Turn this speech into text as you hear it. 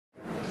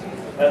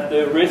At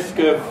the risk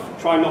of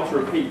trying not to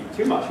repeat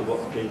too much of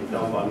what's been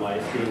done by my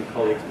esteemed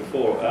colleagues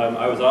before,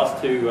 I was asked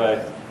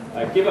to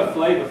give a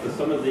flavour for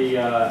some of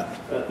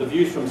the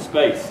views from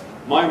space.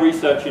 My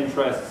research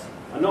interests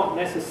are not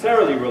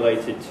necessarily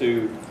related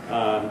to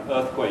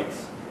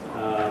earthquakes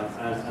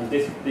and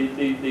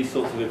these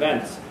sorts of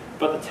events,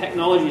 but the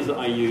technologies that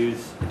I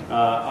use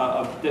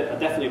are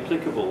definitely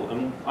applicable,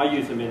 and I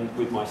use them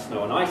with my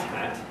snow and ice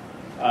hat.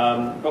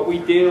 But we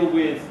deal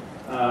with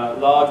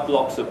large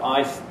blocks of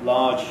ice,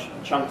 large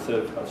chunks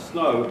of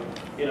snow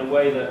in a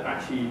way that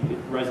actually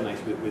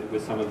resonates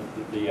with some of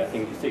the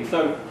things you see.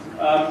 So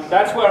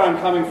that's where I'm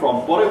coming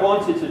from. What I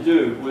wanted to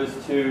do was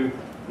to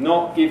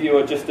not give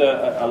you just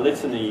a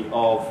litany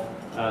of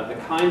the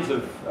kinds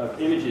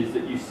of images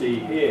that you see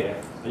here,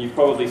 and you've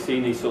probably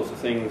seen these sorts of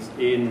things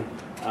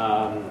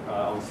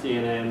on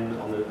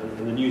CNN,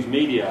 in the news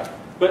media,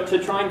 but to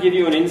try and give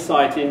you an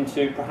insight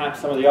into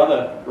perhaps some of the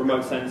other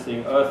remote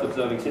sensing Earth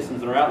observing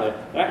systems that are out there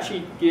that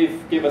actually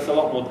give us a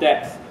lot more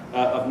depth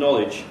of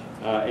knowledge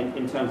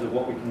in terms of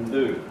what we can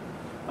do.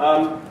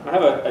 I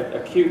have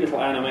a cute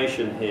little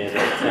animation here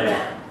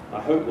that I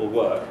hope will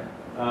work.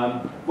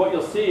 What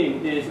you're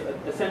seeing is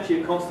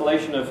essentially a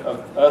constellation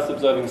of Earth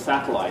observing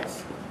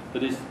satellites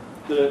that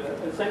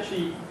are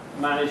essentially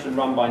managed and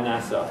run by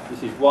NASA.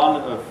 This is one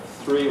of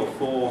 3 or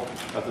 4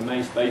 of the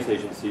main space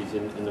agencies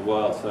in the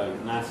world. So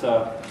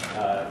NASA,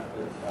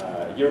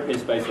 European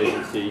Space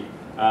Agency,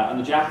 and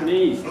the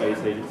Japanese Space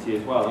Agency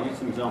as well. I'll give you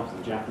some examples of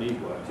the Japanese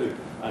work too.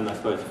 And I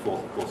suppose the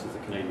fourth, of course, is the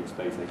Canadian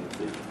Space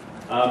Agency.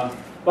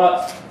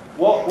 But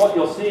what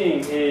you're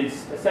seeing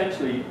is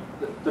essentially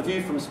the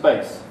view from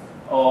space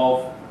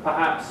of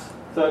perhaps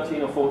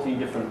 13 or 14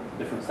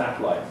 different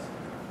satellites.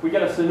 We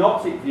get a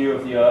synoptic view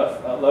of the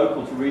Earth at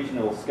local to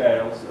regional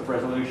scales of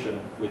resolution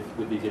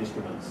with these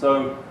instruments.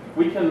 So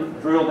we can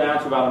drill down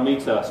to about 1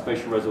 meter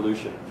spatial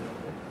resolution.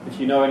 If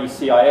you know any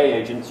CIA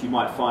agents, you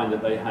might find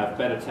that they have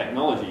better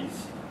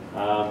technologies,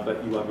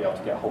 but you won't be able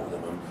to get hold of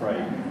them, I'm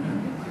afraid.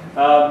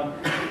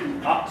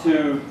 Up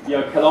to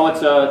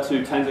kilometer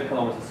to tens of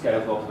kilometer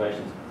scales of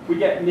observations. We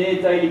get near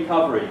daily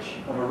coverage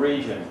of a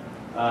region.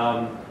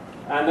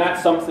 And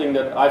that's something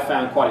that I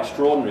found quite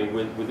extraordinary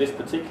with this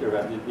particular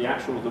event,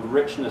 the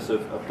richness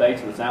of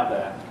data that's out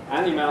there,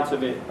 and the amount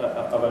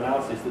of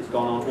analysis that's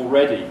gone on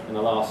already in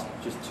the last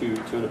just two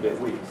and a bit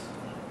weeks.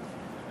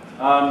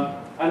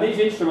 And these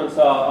instruments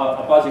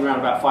are buzzing around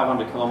about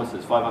 500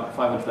 kilometers,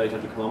 500 to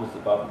 800 kilometers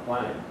above the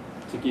planet,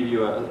 to give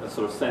you a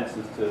sort of sense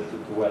as to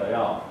where they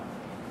are.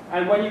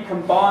 And when you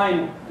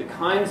combine the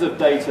kinds of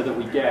data that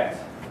we get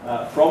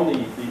from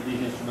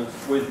these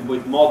instruments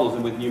with models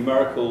and with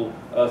numerical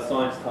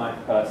science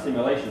type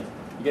simulations,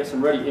 you get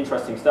some really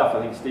interesting stuff. I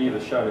think Steve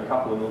has shown a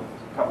couple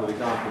of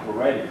examples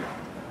already.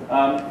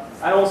 And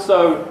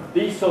also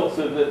these sorts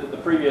of the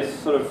previous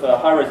sort of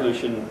high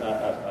resolution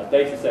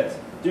data sets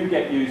do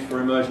get used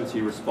for emergency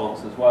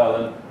response as well.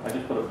 And I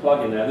just put a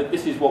plug in there.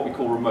 This is what we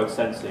call remote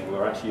sensing.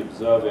 We're actually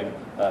observing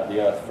the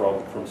Earth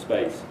from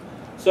space.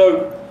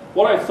 So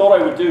what I thought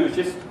I would do is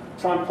just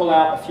try and pull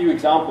out a few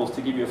examples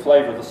to give you a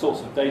flavour of the sorts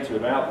of data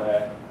that are out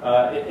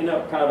there in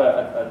a kind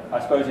of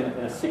I suppose in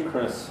a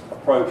synchronous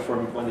approach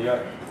from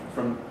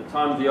the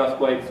time of the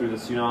earthquake through the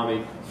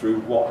tsunami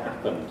through what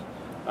happened.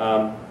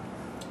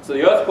 So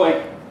the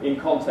earthquake in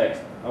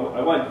context,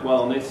 I won't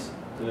dwell on this.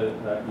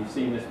 You've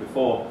seen this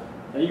before,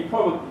 and you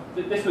probably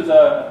this was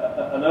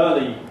an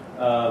early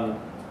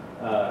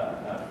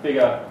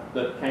figure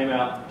that came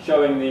out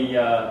showing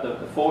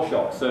the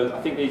foreshocks. So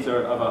I think these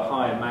are of a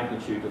higher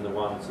magnitude than the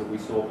ones that we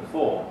saw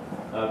before,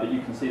 but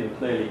you can see them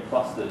clearly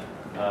clustered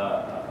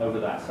over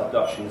that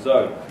subduction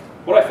zone.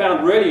 What I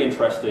found really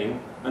interesting,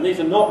 and these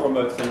are not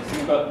remote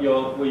sensing, but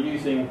we're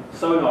using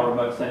sonar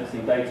remote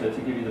sensing data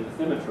to give you the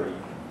bathymetry.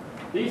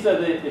 These are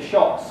the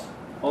shocks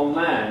on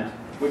land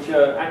which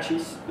are actually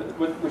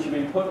which have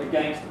been put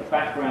against a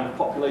background of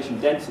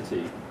population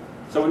density.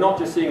 So we're not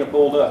just seeing a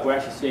bald Earth, we're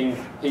actually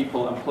seeing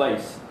people and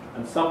place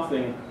and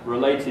something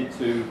related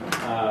to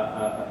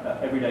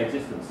everyday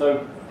existence.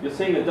 So you're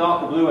seeing the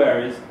darker blue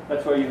areas,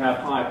 that's where you have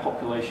higher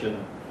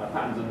population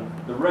patterns, and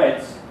the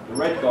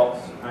red dots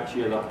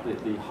actually are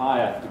the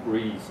higher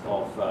degrees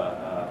of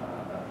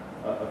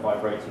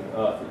vibrating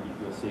Earth that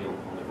you'll see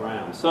on the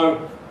ground.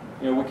 So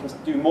we can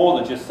do more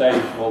than just say,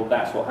 well,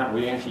 that's what happened.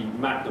 We actually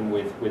map them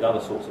with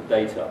other sorts of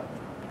data.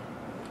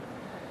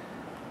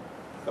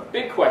 A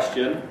big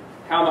question,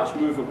 how much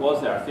movement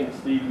was there? I think,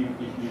 Steve, you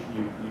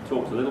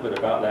talked a little bit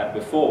about that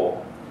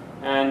before.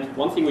 And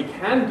one thing we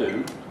can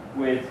do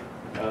with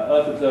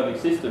Earth observing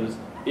systems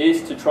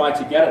is to try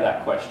to get at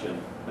that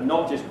question and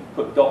not just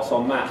put dots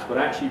on maps, but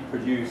actually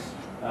produce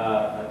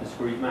a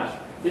discrete maps.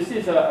 This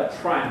is a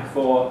track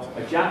for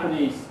a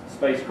Japanese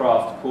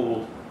spacecraft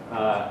called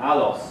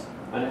ALOS,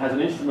 and it has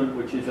an instrument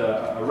which is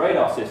a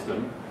radar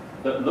system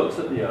that looks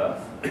at the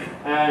Earth.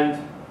 And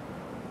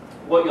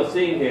what you're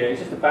seeing here is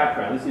just the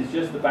background. This is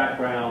just the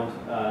background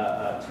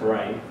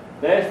terrain.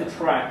 There's the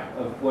track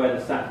of where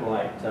the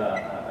satellite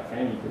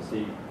came. You can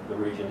see the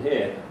region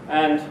here.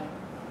 And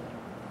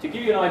to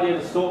give you an idea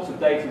of the sorts of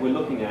data we're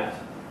looking at,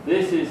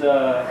 This is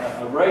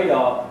a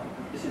radar.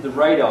 This is the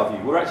radar view.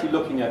 We're actually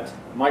looking at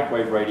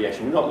microwave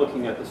radiation. We're not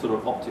looking at the sort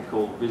of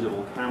optical,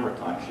 visible camera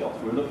type shots.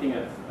 We're looking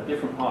at a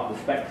different part of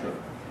the spectrum.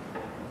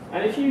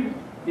 And if you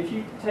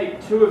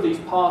take two of these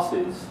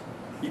passes,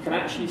 you can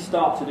actually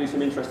start to do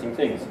some interesting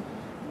things.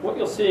 What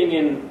you're seeing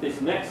in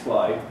this next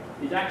slide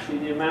is actually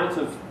the amount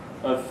of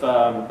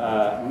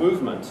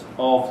movement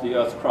of the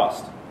Earth's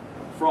crust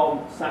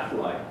from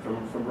satellite,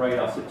 from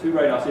radar, two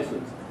radar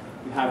systems.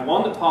 You have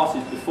one that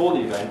passes before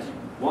the event,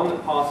 one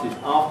that passes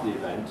after the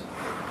event,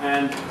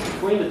 and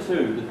between the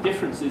two, the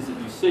differences that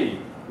you see,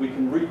 we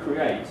can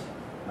recreate.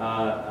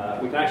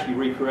 We can actually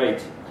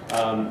recreate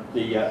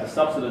the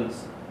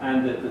subsidence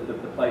and the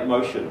plate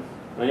motion.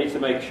 And I need to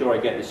make sure I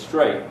get this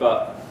straight,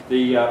 but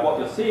what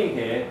you're seeing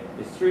here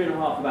is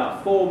 3.5,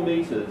 about 4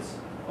 meters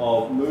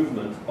of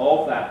movement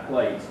of that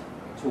plate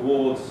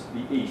towards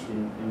the east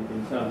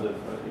in terms of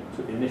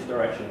in this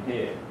direction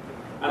here,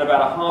 and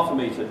about a 0.5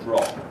 meter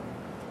drop.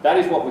 That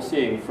is what we're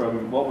seeing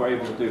from what we're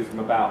able to do from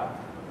about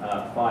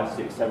 500,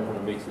 600,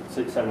 700 meters,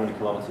 700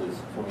 kilometers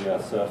from the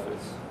Earth's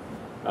surface.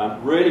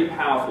 Really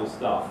powerful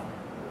stuff.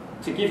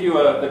 To give you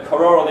the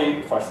corollary,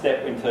 if I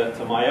step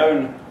into my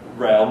own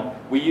realm,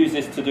 we use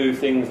this to do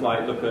things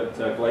like look at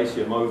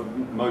glacier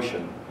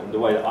motion and the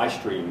way that ice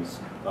streams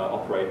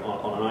operate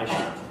on an ice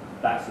sheet.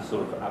 That's the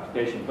sort of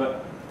application,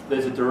 but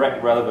there's a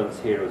direct relevance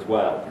here as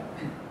well.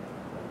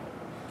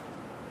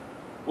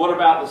 What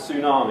about the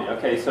tsunami?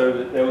 Okay, so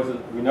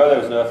we know there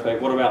was an earthquake.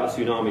 What about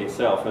the tsunami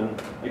itself?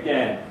 And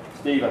again,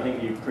 Steve, I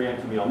think you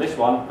preempted me on this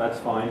one. That's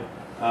fine.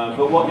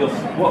 But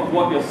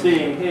what you're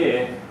seeing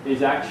here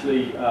is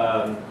actually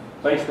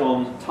based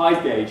on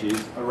tide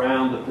gauges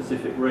around the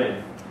Pacific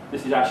Rim.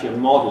 This is actually a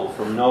model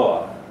from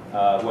NOAA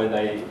where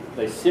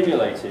they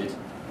simulated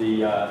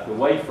the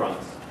wave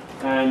fronts.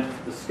 And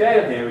the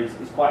scale here is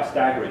quite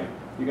staggering.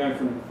 You're going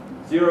from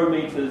 0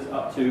 meters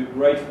up to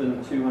greater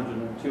than 0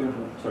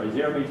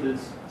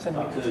 meters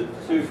up to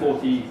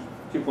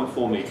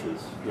 2.4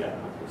 meters. Yeah.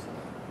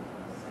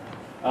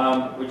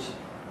 Which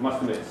I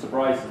must admit,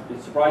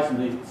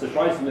 surprisingly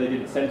they did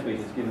it in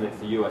centimeters, given it's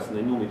the US, and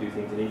they normally do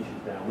things in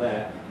inches down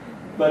there.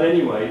 But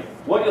anyway,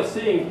 what you're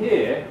seeing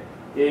here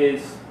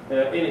is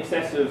in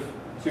excess of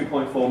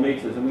 2.4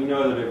 meters, and we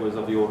know that it was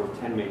of the order of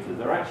 10 meters.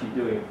 They're actually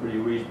doing a pretty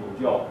reasonable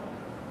job.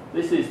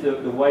 This is the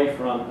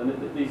wavefront, and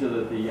these are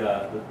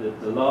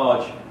the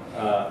large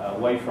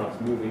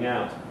wavefronts moving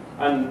out.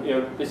 And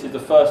this is the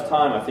first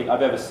time I think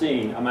I've ever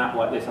seen a map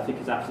like this. I think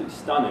it's absolutely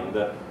stunning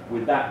that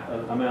with that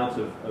amount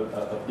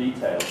of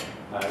detail,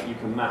 you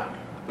can map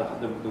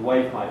the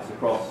wave heights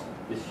across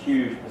this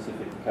huge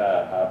Pacific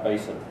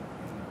basin.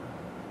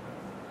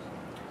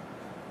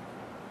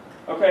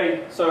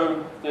 Okay,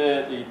 so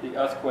the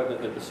earthquake,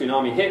 the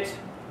tsunami hit.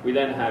 We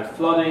then have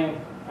flooding,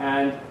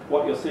 and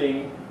what you're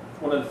seeing,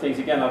 one of the things,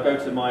 again, I'll go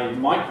to my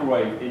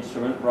microwave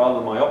instrument rather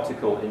than my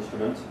optical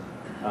instrument.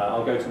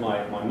 I'll go to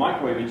my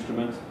microwave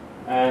instrument,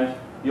 and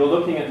you're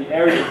looking at the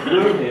areas of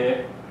blue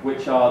here,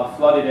 which are the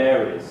flooded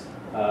areas.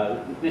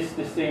 This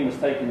scene was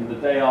taken the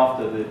day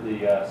after the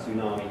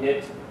tsunami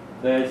hit.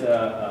 There's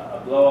a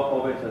blow-up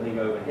of it, I think,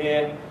 over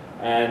here,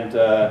 and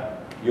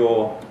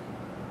you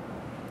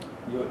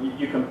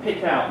can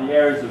pick out the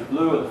areas of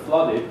blue that are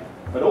flooded,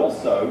 but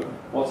also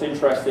what's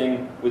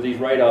interesting with these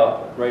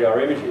radar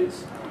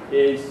images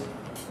is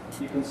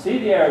you can see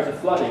the areas of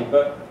flooding,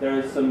 but there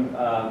is some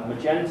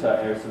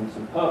magenta areas,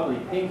 some purpley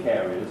pink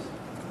areas,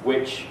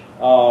 which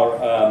are,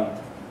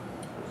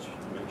 let's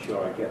make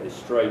sure I get this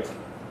straight,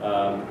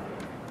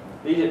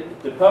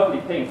 the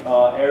purpley pink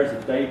are areas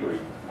of debris,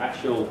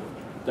 actual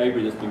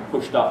debris that's been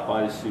pushed up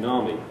by the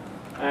tsunami.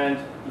 And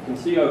you can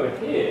see over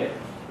here,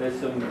 there's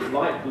some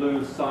light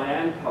blue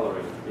cyan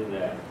colouring in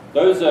there.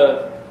 Those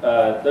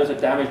are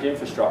damaged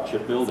infrastructure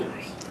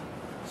buildings.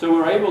 So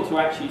we're able to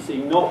actually see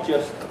not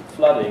just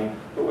flooding,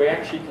 but we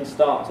actually can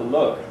start to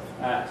look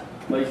at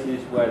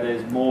places where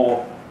there's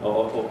more,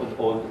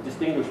 or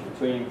distinguish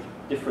between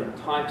different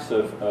types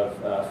of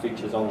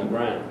features on the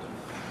ground.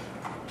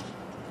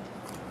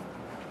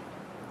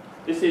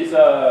 This is,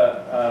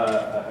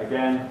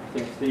 again, I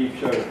think Steve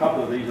showed a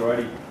couple of these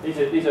already.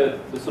 These are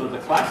the sort of the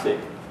classic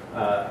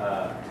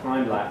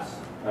time-lapse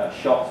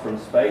shots from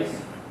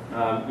space.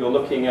 You're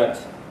looking at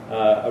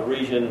a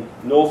region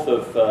north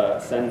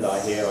of Sendai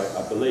here,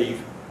 I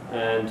believe,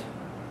 and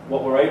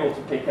what we're able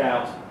to pick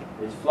out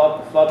is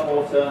flood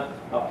water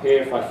up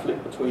here. If I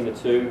flip between the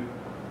two,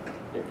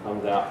 it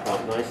comes out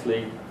quite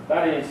nicely.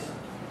 That is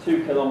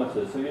 2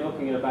 kilometers, so you're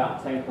looking at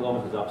about 10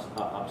 kilometers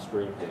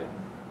upstream here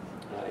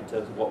in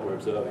terms of what we're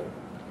observing.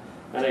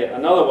 And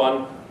another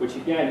one, which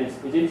again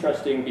is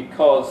interesting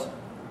because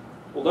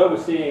although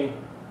we're seeing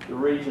the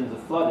regions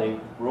of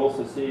flooding, we're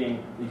also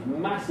seeing these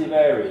massive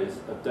areas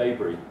of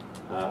debris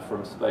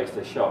from space.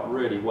 They're shot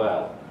really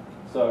well.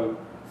 So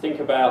think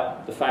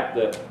about the fact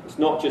that it's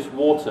not just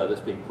water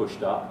that's being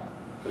pushed up,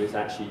 but it's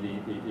actually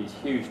these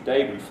huge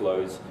debris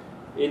flows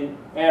in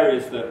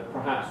areas that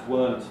perhaps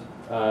weren't,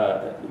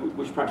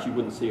 which perhaps you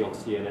wouldn't see on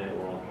CNN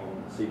or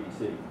on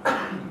CBC.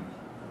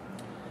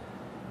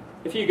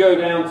 If you go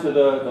down to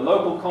the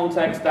local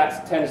context,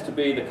 that tends to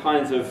be the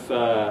kinds of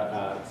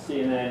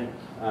CNN,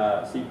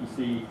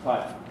 CPC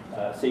type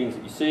scenes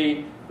that you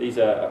see. These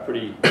are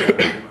pretty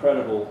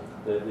incredible,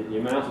 the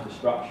amount of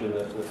destruction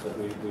that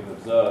we've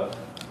observed.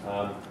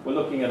 We're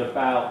looking at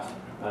about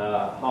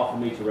half a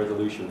meter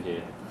resolution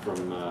here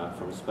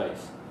from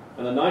space.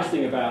 And the nice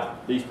thing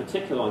about these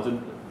particular ones,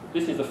 and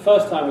this is the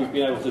first time we've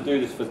been able to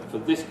do this for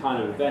this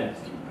kind of event,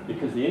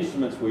 because the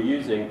instruments we're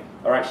using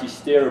are actually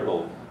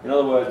steerable. In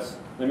other words,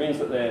 it means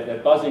that they're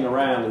buzzing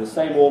around in the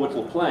same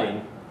orbital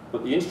plane,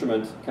 but the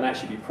instrument can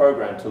actually be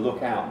programmed to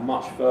look out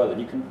much further.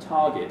 You can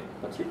target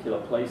particular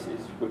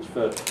places, which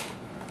for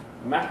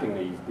mapping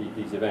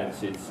these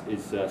events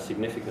is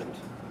significant.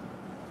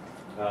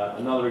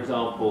 Another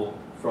example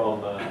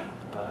from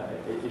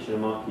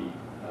Ishinomaki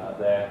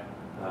there,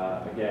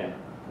 again,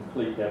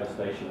 complete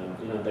devastation and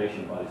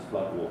inundation by this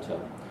flood water.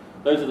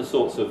 Those are the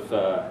sorts of,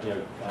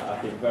 I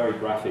think, very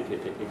graphic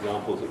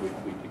examples that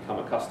we've become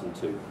accustomed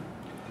to.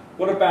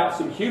 What about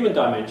some human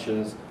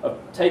dimensions of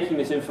taking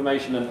this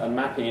information and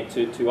mapping it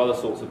to other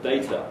sorts of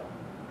data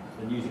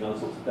and using other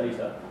sorts of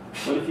data?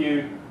 Well, if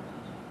you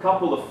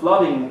couple the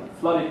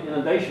flooded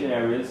inundation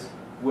areas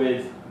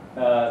with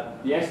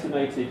the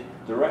estimated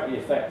directly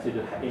affected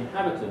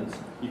inhabitants,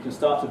 you can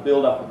start to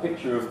build up a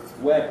picture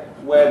of where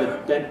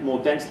the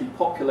more densely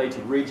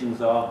populated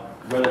regions are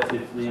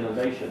relative to the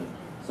inundation.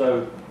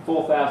 So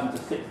 4,000 to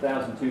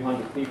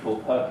 6,200 people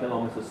per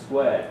kilometre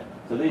squared.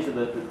 So these are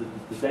the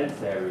dense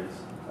areas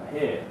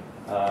here,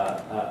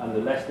 and the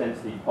less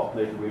densely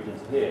populated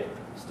regions are here.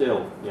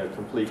 Still,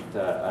 complete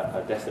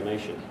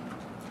decimation.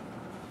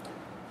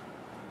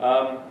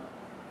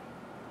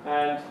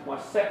 And my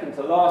second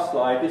to last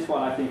slide, this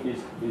one I think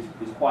is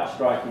quite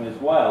striking as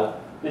well.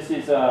 This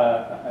is,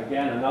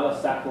 again, another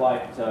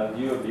satellite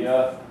view of the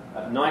Earth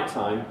at night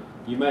time.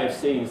 You may have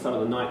seen some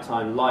of the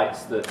nighttime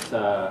lights that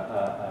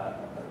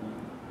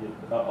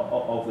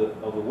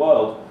of the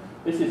world.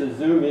 This is a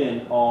zoom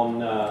in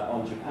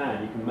on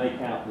Japan. You can make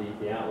out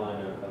the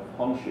outline of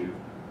Honshu.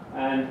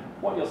 And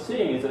what you're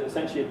seeing is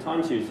essentially a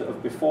time series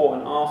of before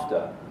and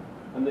after.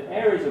 And the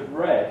areas of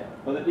red,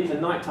 well, these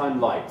are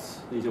nighttime lights.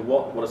 These are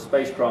what a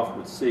spacecraft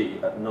would see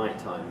at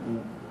nighttime.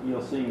 And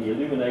you're seeing the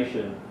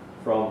illumination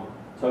from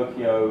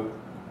Tokyo,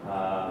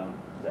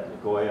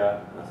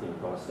 Nagoya, I think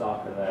we've got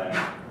Osaka there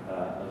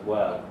as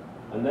well.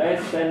 And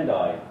there's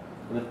Sendai.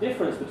 And the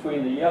difference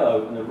between the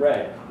yellow and the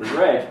red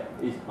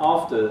is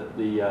after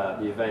the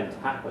event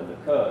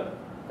occurred,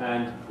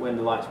 and when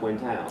the lights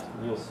went out.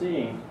 And you're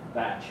seeing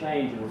that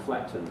change in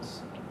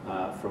reflectance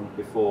from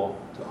before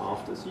to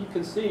after. So you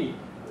can see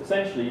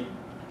essentially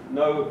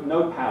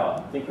no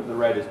power. Think of the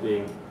red as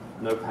being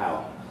no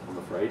power, I'm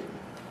afraid.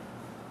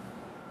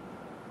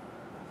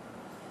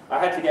 I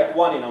had to get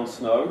one in on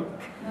snow.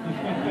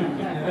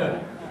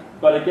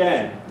 But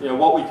again,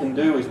 what we can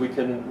do is we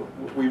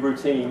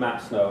routinely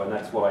map snow, and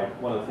that's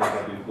one of the things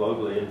I do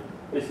globally. And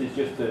this is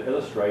just to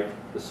illustrate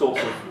the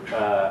sorts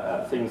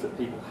of things that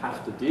people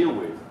have to deal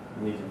with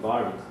in these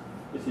environments.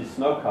 This is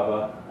snow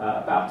cover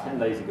about 10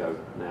 days ago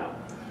now,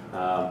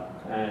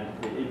 and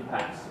it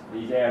impacts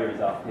these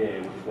areas up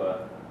here which were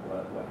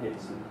hit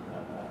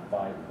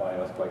by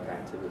earthquake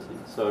activity.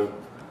 So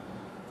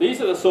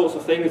these are the sorts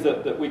of things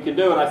that we can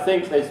do, and I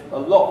think there's a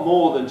lot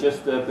more than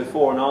just the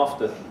before and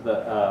after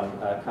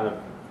the kind of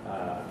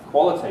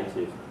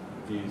qualitative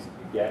views that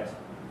you get.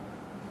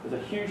 There's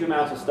a huge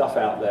amount of stuff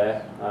out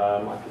there.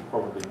 I could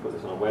probably put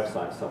this on a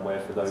website somewhere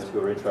for those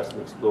who are interested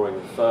in exploring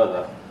it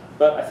further.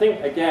 But I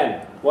think,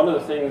 again, one of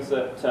the things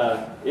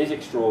that is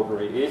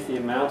extraordinary is the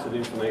amount of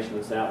information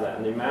that's out there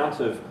and the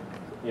amount of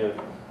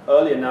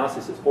early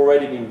analysis that's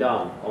already been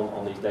done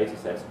on these data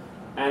sets,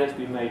 and it's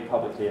been made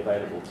publicly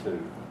available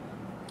too.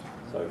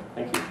 So,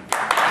 thank you.